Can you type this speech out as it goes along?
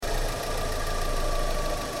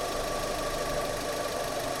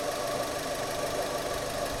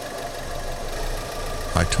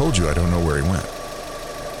I told you I don't know where he went.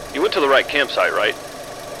 You went to the right campsite, right?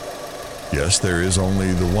 Yes, there is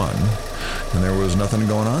only the one, and there was nothing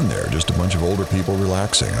going on there, just a bunch of older people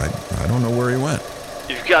relaxing. I don't know where he went.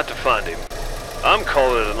 You've got to find him. I'm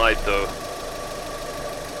calling it a night, though.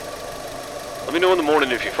 Let me know in the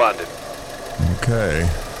morning if you find him. Okay.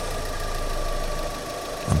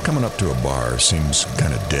 I'm coming up to a bar. Seems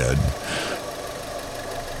kind of dead.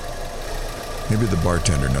 Maybe the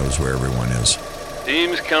bartender knows where everyone is.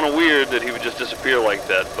 Seems kind of weird that he would just disappear like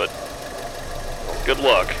that, but good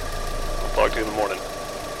luck. I'll talk to you in the morning.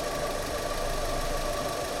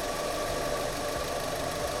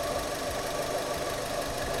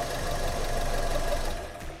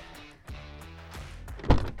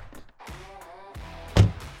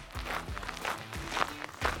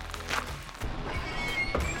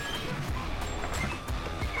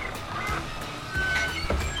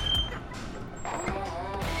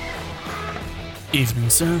 Evening,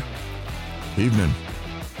 sir. Evening.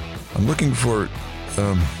 I'm looking for,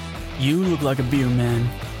 You look like a beer man.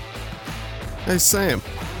 Hey, Sam.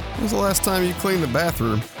 When was the last time you cleaned the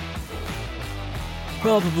bathroom?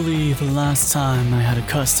 Probably the last time I had a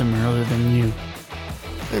customer other than you.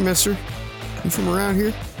 Hey, mister. You from around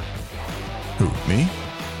here? who, me?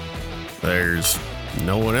 There's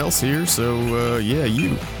no one else here, so, yeah,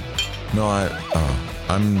 you. No,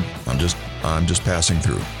 I'm just passing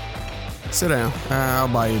through. Sit down. I'll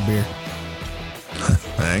buy you a beer.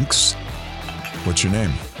 Thanks. What's your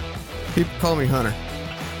name? People call me Hunter.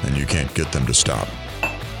 And you can't get them to stop.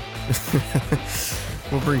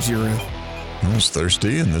 What brings you around? I was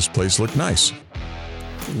thirsty and this place looked nice.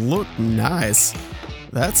 Look nice.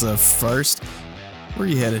 That's a first. Where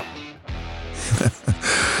you headed?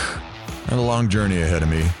 Had a long journey ahead of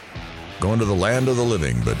me. Going to the land of the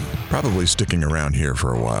living, but probably sticking around here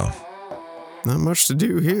for a while. Not much to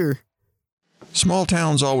do here. Small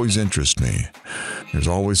towns always interest me. There's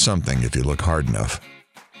always something if you look hard enough.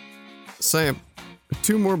 Sam,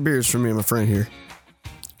 2 more beers for me and my friend here.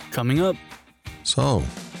 Coming up. So,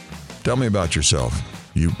 tell me about yourself.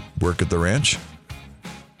 You work at the ranch?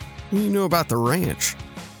 What do you know about the ranch?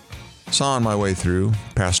 Saw on my way through,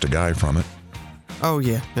 passed a guy from it. Oh,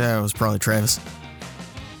 yeah, that was probably Travis.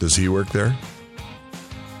 Does he work there?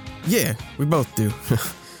 Yeah, we both do.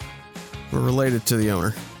 We're related to the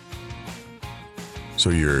owner. So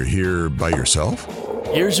you're here by yourself?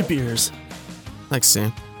 Here's your beers. Thanks,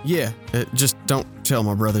 Sam. Yeah, just don't tell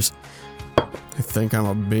my brothers. I think I'm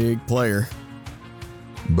a big player.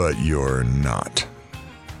 But you're not.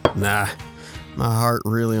 Nah, my heart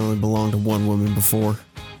really only belonged to one woman before.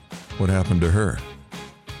 What happened to her?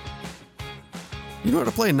 You know how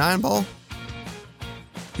to play 9-ball?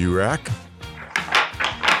 You rack?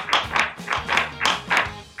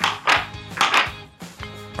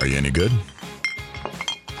 Are you any good?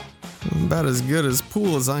 I'm about as good as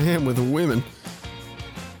pool as I am with women.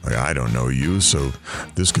 I don't know you, so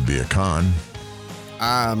this could be a con.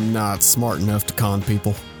 I'm not smart enough to con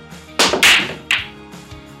people.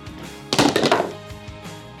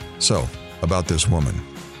 So, about this woman.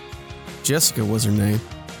 Jessica was her name.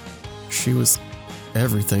 She was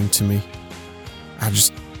everything to me. I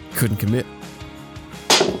just couldn't commit.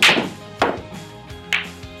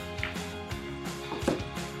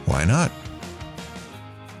 Why not?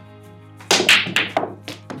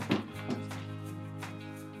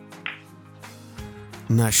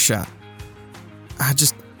 Nice shot. I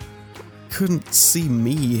just couldn't see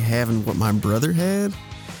me having what my brother had.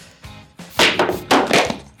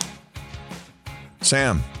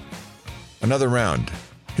 Sam, another round.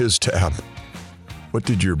 His tab. What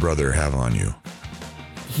did your brother have on you?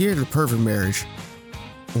 He had a perfect marriage.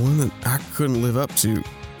 One that I couldn't live up to.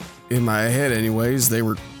 In my head, anyways, they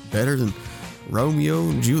were better than Romeo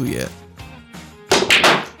and Juliet.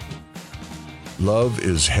 Love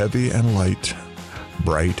is heavy and light,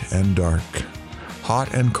 bright and dark,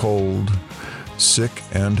 hot and cold, sick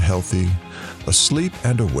and healthy, asleep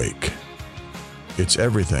and awake. It's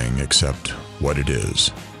everything except what it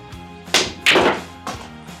is.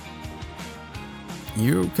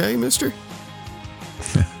 You okay, mister?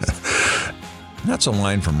 That's a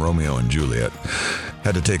line from Romeo and Juliet.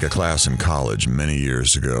 Had to take a class in college many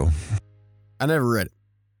years ago. I never read it.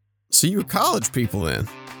 So you were college people then?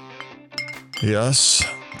 Yes,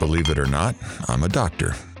 believe it or not, I'm a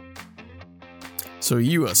doctor. So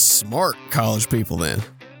you a smart college people then?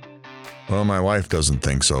 Well, my wife doesn't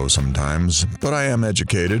think so sometimes, but I am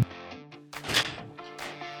educated.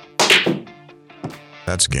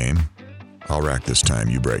 That's game. I'll rack this time,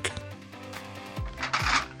 you break.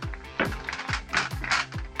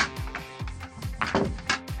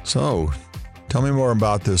 So, tell me more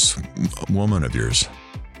about this woman of yours.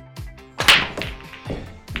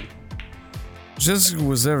 Jessica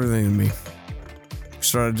was everything to me. We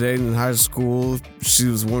started dating in high school. She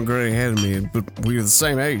was one grade ahead of me, but we were the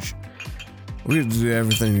same age. We had to do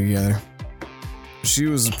everything together. She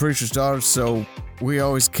was the preacher's daughter, so we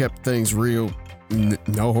always kept things real.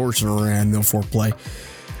 No horsing around, no foreplay,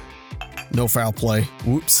 no foul play.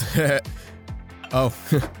 Whoops. Oh,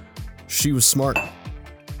 she was smart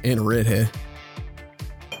and a redhead.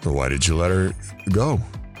 So why did you let her go?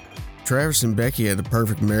 Travis and Becky had the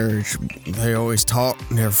perfect marriage. They always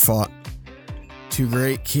talked, never fought. Two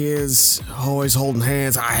great kids, always holding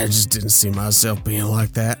hands. I just didn't see myself being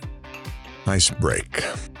like that. Nice break.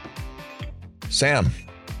 Sam,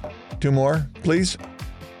 2 more, please.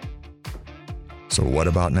 So what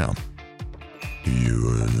about now? Do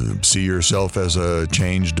you see yourself as a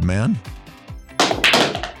changed man?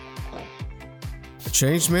 A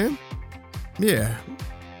changed man? Yeah.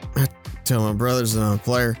 I tell my brothers that I'm a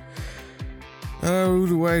player. I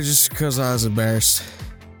moved away just because I was embarrassed.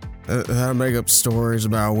 I make up stories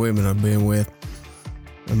about women I've been with.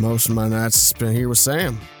 And most of my nights I spent here with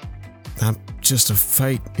Sam. I'm just a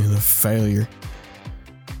fake and a failure.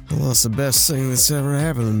 I lost the best thing that's ever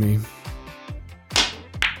happened to me.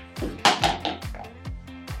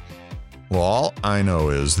 Well, all I know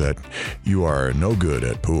is that you are no good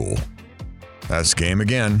at pool. That's game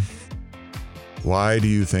again. Why do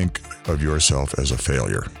you think of yourself as a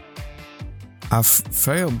failure? I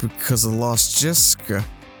failed because I lost Jessica.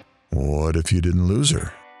 What if you didn't lose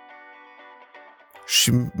her?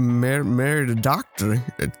 She married a doctor,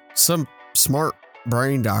 some smart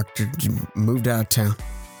brain doctor, moved out of town.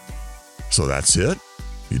 So that's it?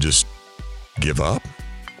 You just give up?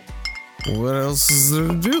 What else is there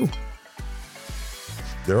to do?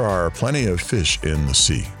 There are plenty of fish in the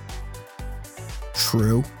sea.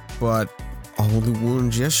 True, but only one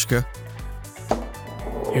Jessica.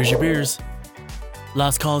 Here's your beers.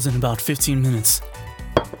 Last call's in about 15 minutes.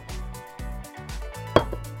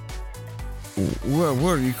 What,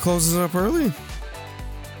 are you closing up early?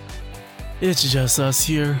 It's just us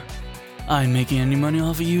here. I ain't making any money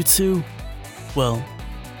off of you two. Well,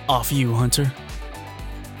 off you, Hunter.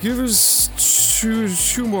 Give us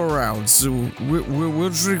two more rounds. We'll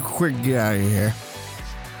drink quick and get out of here.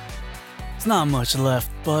 It's not much left,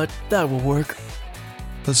 but that will work.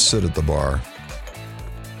 Let's sit at the bar.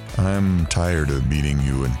 I'm tired of beating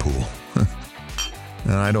you in pool.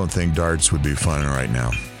 And I don't think darts would be fun right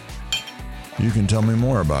now. You can tell me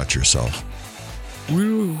more about yourself.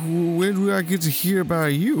 When do I get to hear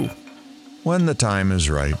about you? When the time is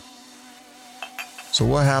right. So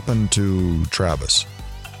what happened to Travis?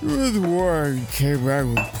 The war came back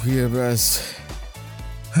with PMS.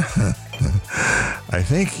 I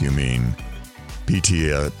think you mean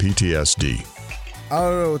PTSD. I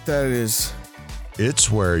don't know what that is.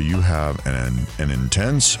 It's where you have an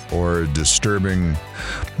intense or disturbing...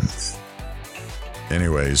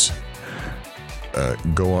 Anyways,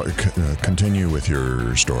 go on, continue with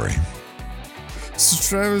your story. So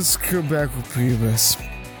Travis came back with PMS.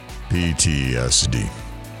 PTSD.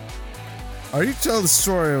 Are you telling the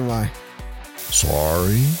story or am I?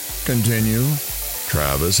 Sorry. Continue.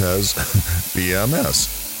 Travis has PMS.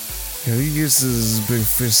 Yeah, he gets this big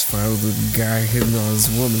fist fight with a guy hitting on his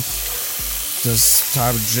woman. Does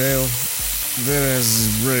time in jail. Then as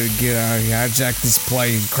he's ready to get out, he hijacks this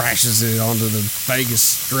plane and crashes it onto the Vegas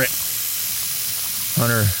Strip.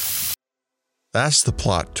 Hunter, that's the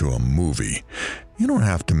plot to a movie. You don't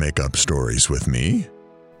have to make up stories with me.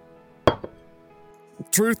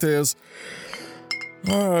 Truth is,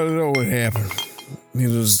 I don't know what happened. He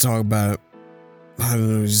doesn't talk about it. I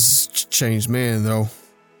don't know, he's a changed man, though.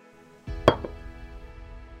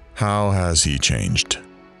 How has he changed?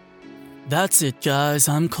 That's it, guys.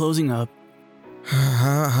 I'm closing up.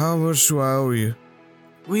 How much do I owe you?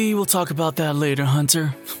 We will talk about that later,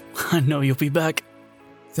 Hunter. I know you'll be back.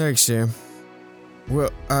 Thanks, Sam.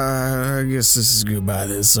 Well, I guess this is goodbye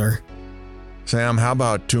then, sir. Sam, how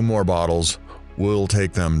about 2 more bottles? We'll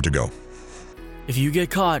take them to go. If you get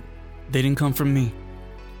caught, they didn't come from me.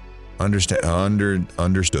 Understood.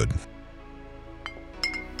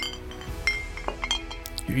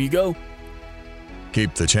 Here you go.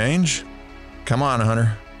 Keep the change? Come on,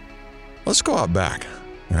 Hunter. Let's go out back.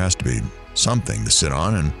 There has to be something to sit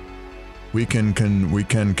on, and we can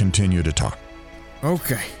continue to talk.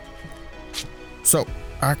 Okay. So,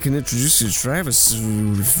 I can introduce you to Travis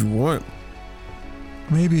if you want.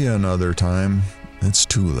 Maybe another time. It's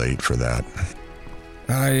too late for that.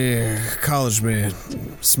 College man.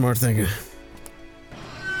 Smart thinking.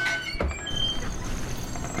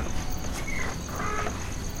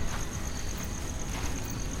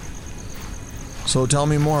 So tell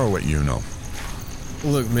me more what you know.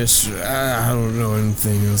 Look, mister, I don't know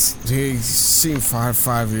anything else. He seen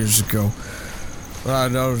 5 years ago. But I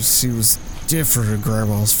noticed he was different at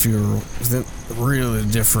Grandma's funeral. Then really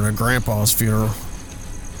different at Grandpa's funeral.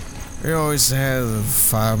 He always had a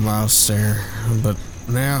 5-mile stare. But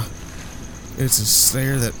now, it's a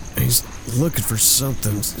stare that he's looking for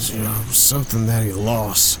something, something that he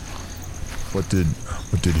lost. What did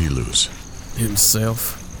he lose?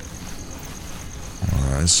 Himself. All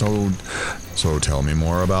right, so tell me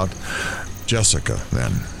more about Jessica,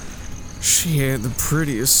 then. She had the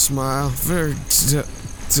prettiest smile, very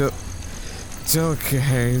delicate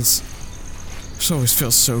hands. She always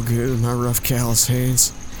felt so good in my rough, callous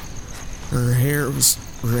hands. Her hair was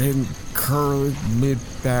red and curly,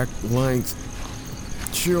 mid-back length.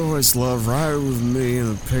 She always loved riding with me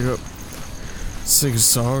in the pickup, singing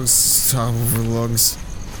songs at the top of her lungs.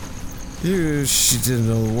 Even if she didn't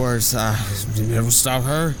know the words, I never stopped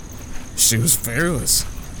her. She was fearless.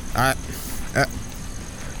 I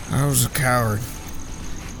was a coward.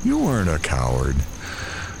 You weren't a coward,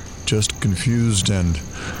 just confused and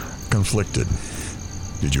conflicted.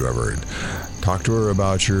 Did you ever talk to her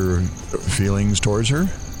about your feelings towards her?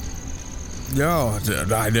 No,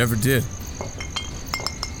 I never did.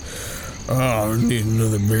 Oh, I need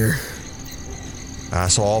another beer.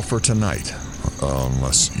 That's all for tonight,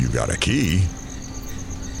 unless you got a key.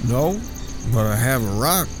 No, but I have a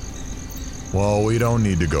rock. Well, we don't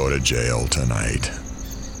need to go to jail tonight.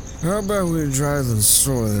 How about we drive to the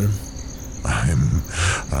store then?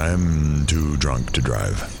 I'm too drunk to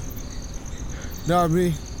drive. Not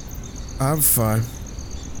me. I'm fine.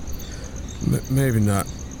 Maybe not.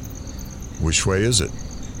 Which way is it?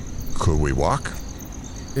 Could we walk?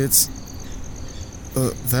 It's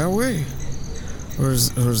that way, or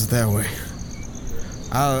is it that way?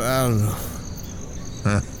 I don't know.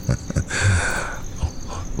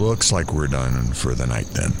 Looks like we're done for the night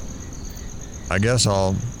then. I guess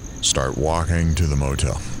I'll start walking to the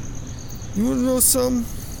motel. You wanna know something?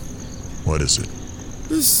 What is it?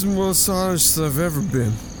 This is the most honest I've ever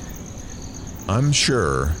been. I'm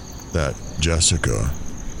sure that Jessica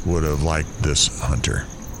would have liked this hunter.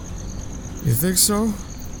 You think so?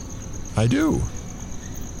 I do.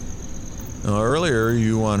 Now, earlier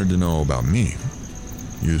you wanted to know about me.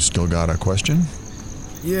 You still got a question?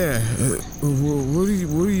 Yeah. What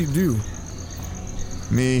do you do?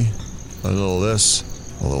 Me, a little this,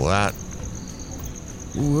 a little that.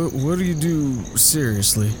 What do you do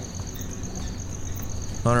seriously?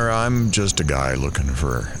 Hunter, I'm just a guy looking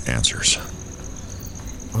for answers.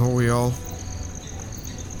 Aren't we all?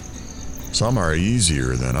 Some are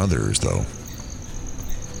easier than others, though.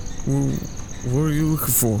 What are you looking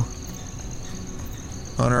for?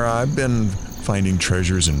 Hunter, I've been finding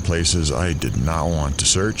treasures in places I did not want to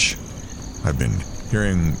search. I've been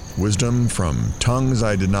hearing wisdom from tongues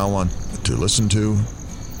I did not want to listen to.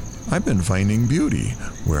 I've been finding beauty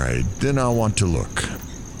where I did not want to look.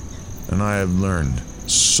 And I have learned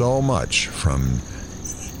so much from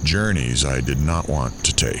journeys I did not want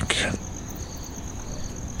to take.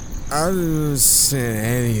 I didn't understand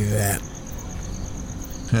any of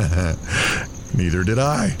that. Neither did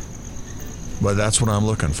I. But that's what I'm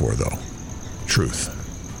looking for, though. Truth.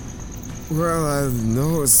 Well, I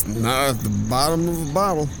know it's not at the bottom of the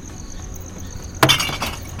bottle.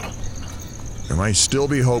 There might still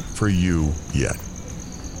be hope for you yet.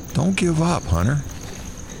 Don't give up, Hunter.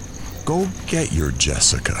 Go get your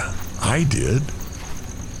Jessica. I did.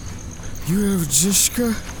 You have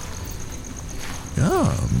Jessica?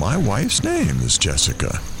 Yeah, my wife's name is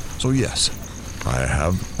Jessica. So yes, I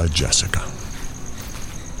have a Jessica.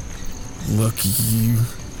 Lucky you.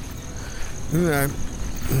 Alright.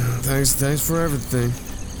 Thanks for everything.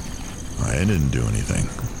 I didn't do anything.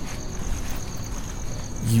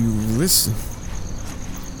 You listen.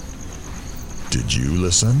 Did you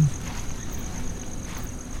listen?